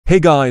Hey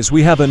guys,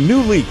 we have a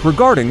new leak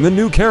regarding the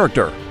new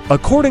character.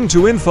 According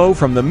to info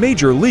from the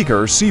major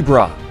leaker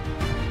Zebra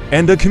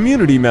and a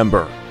community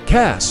member,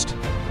 Cast,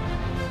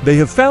 they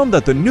have found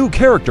that the new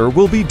character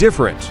will be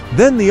different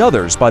than the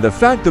others by the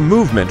fact the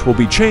movement will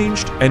be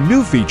changed and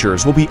new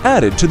features will be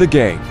added to the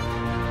game.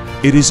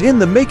 It is in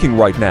the making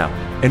right now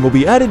and will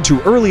be added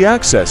to early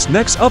access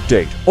next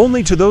update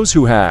only to those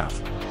who have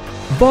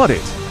bought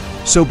it.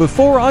 So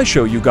before I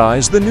show you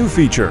guys the new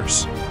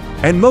features,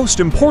 and most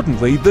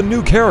importantly the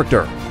new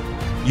character,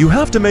 you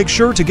have to make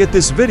sure to get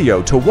this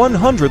video to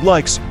 100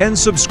 likes and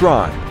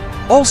subscribe.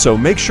 Also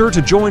make sure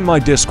to join my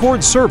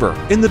Discord server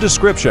in the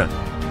description.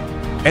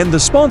 And the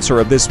sponsor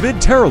of this vid,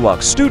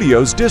 Terralux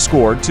Studios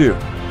Discord too,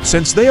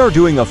 since they are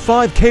doing a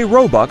 5k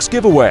Robux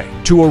giveaway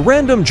to a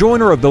random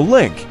joiner of the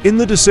link in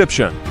the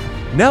description.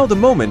 Now the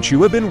moment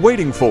you have been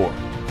waiting for.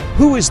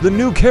 Who is the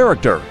new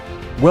character?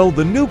 Well,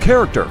 the new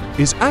character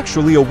is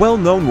actually a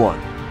well-known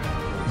one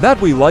that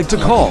we like to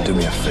call. Do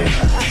me a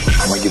favor.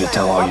 I want you to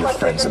tell all your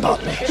friends about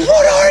me.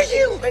 What are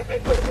you?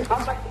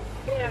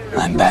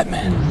 I'm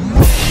Batman.